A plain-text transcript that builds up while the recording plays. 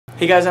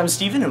Hey guys, I'm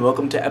Steven and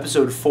welcome to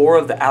episode 4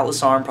 of the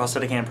Atlas Arm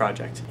Prosthetic Hand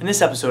Project. In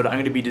this episode, I'm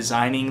going to be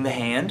designing the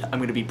hand. I'm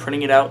going to be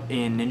printing it out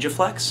in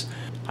NinjaFlex.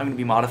 I'm going to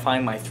be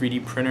modifying my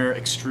 3D printer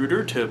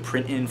extruder to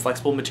print in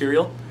flexible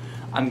material.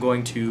 I'm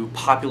going to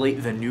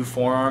populate the new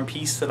forearm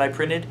piece that I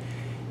printed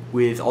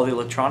with all the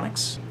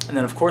electronics. And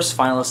then of course,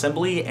 final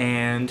assembly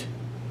and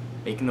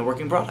making the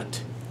working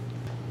product.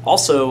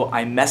 Also,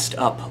 I messed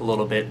up a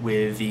little bit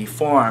with the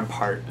forearm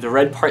part. The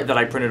red part that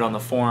I printed on the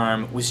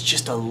forearm was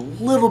just a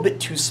little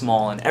bit too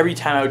small, and every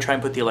time I would try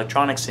and put the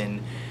electronics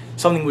in,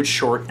 something would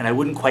short and I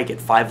wouldn't quite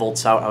get 5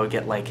 volts out. I would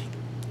get like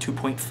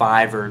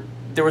 2.5, or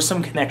there was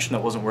some connection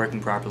that wasn't working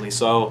properly.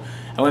 So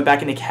I went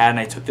back into CAD and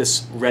I took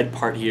this red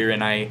part here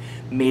and I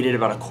made it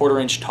about a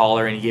 1/4 inch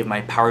taller and gave my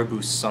power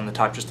boosts on the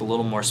top just a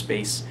little more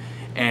space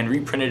and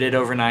reprinted it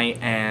overnight,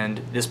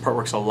 and this part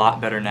works a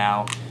lot better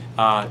now.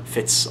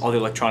 Fits all the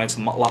electronics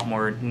a lot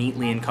more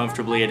neatly and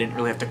comfortably. I didn't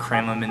really have to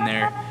cram them in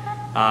there,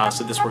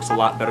 so this works a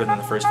lot better than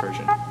the first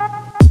version.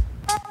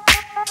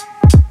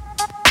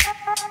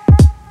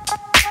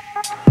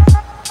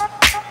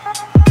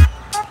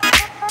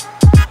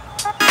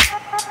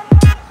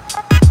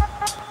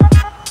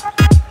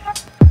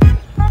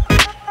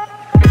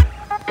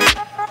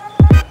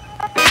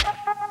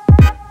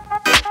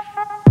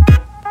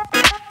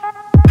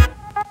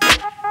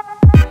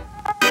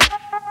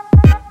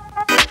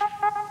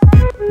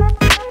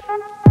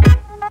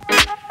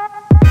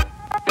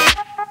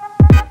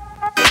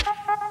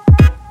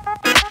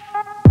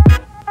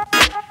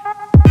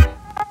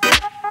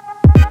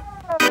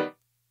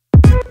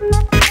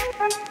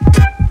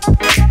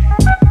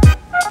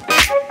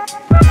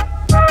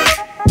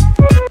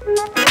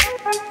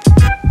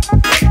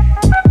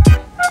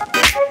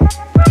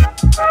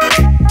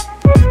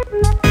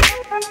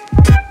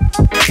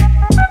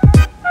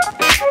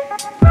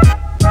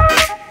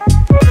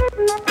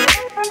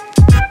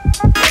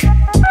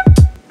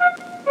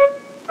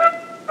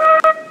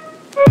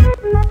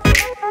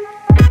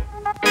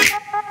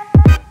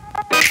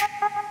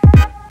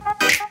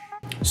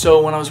 So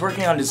when I was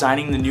working on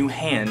designing the new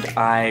hand,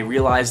 I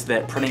realized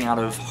that printing out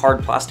of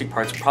hard plastic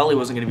parts probably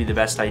wasn't going to be the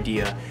best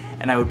idea,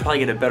 and I would probably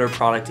get a better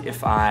product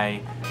if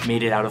I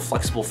made it out of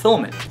flexible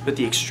filament. But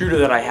the extruder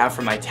that I have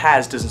for my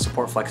TAS doesn't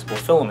support flexible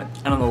filament,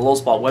 and on the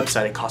Lulzbot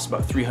website it costs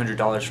about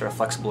 $300 for a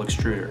flexible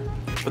extruder.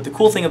 But the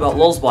cool thing about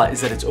Lulzbot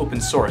is that it's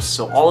open source,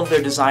 so all of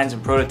their designs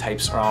and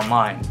prototypes are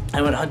online.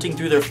 I went hunting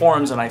through their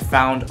forums and I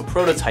found a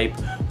prototype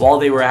while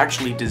they were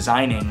actually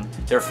designing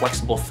their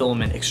flexible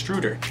filament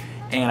extruder.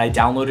 And I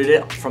downloaded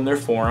it from their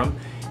forum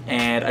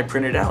and I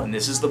printed it out, and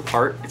this is the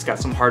part. It's got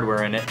some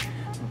hardware in it,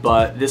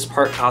 but this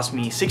part cost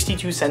me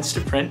 62 cents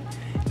to print,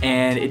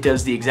 and it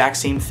does the exact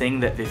same thing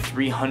that the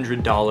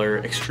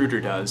 $300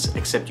 extruder does,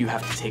 except you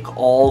have to take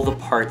all the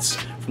parts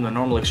from the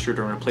normal extruder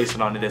and replace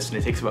it onto this, and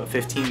it takes about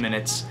 15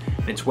 minutes,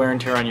 and it's wear and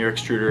tear on your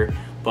extruder.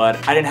 But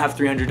I didn't have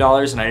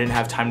 $300 and I didn't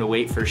have time to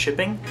wait for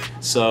shipping,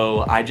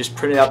 so I just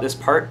printed out this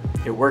part.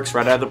 It works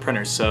right out of the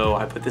printer, so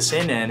I put this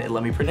in and it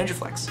let me print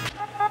NinjaFlex.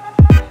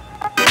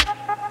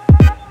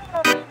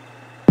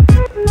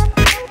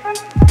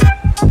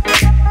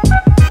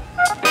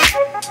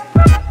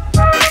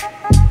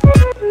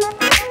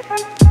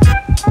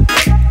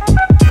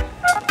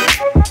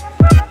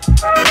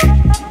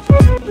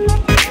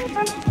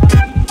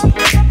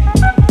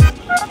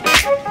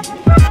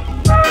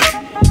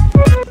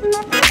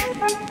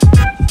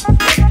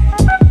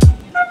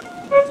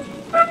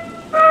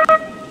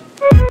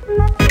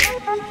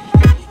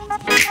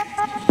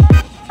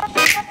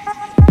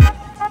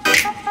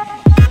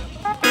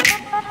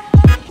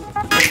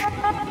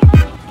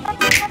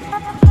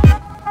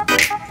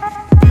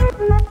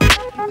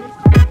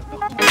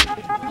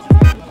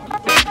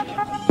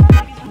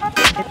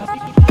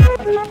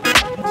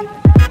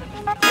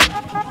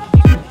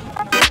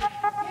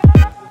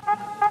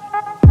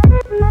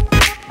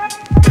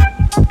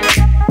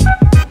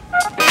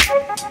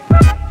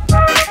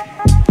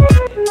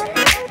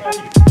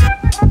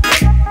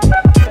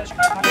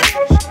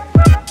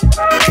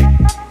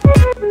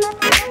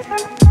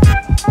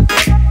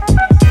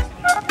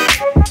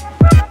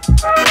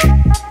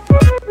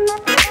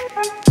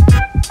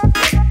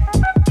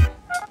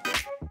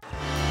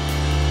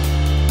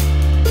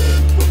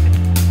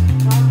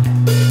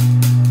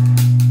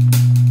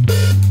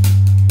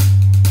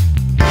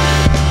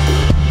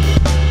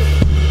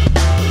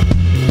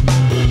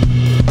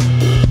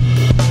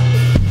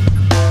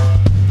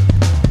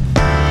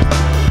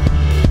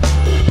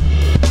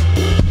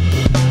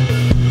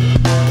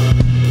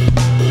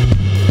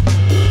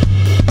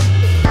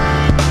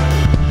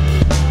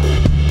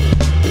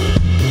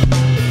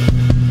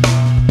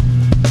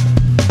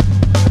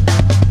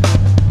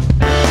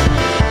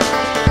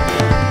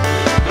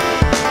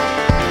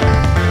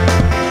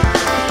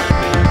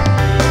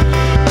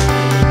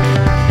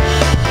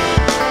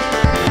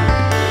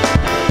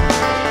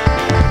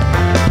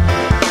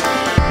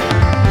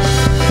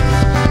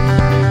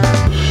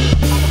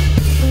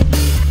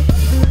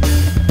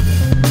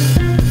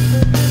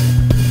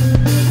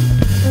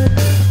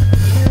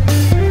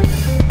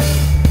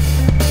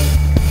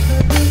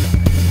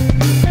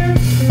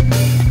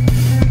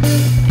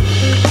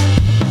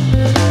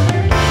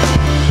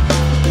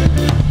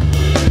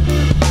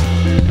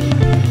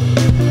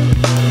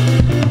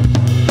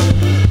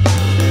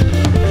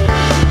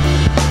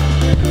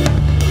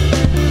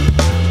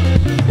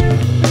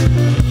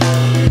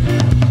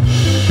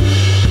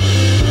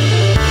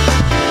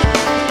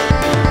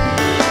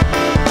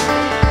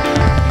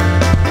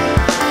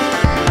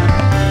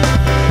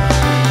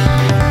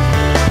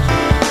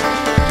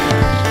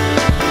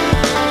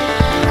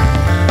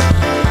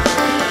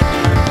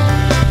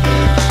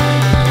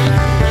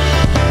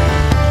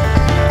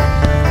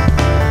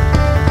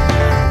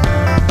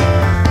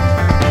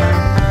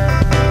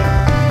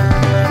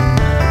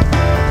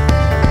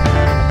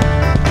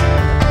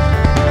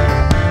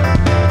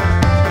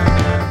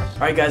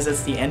 Alright guys,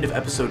 that's the end of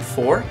episode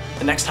 4.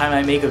 The next time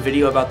I make a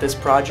video about this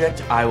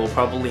project, I will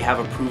probably have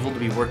approval to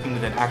be working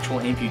with an actual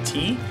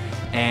amputee,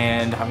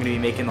 and I'm going to be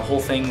making the whole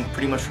thing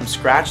pretty much from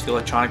scratch. The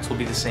electronics will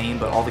be the same,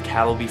 but all the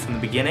CAD will be from the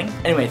beginning.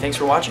 Anyway, thanks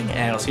for watching,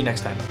 and I'll see you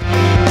next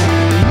time.